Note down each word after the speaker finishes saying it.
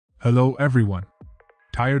Hello everyone.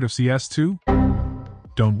 Tired of CS2?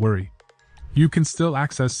 Don't worry. You can still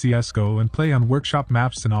access CSGO and play on workshop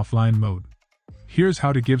maps in offline mode. Here's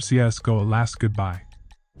how to give CSGO a last goodbye.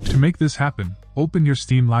 To make this happen, open your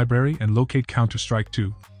Steam library and locate Counter-Strike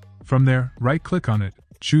 2. From there, right-click on it,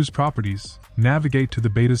 choose Properties, navigate to the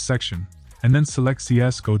Betas section, and then select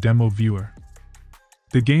CSGO Demo Viewer.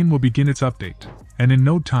 The game will begin its update, and in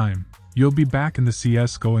no time, you'll be back in the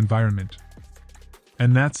CSGO environment.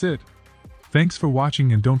 And that's it. Thanks for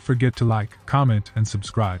watching and don't forget to like, comment, and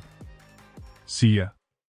subscribe. See ya.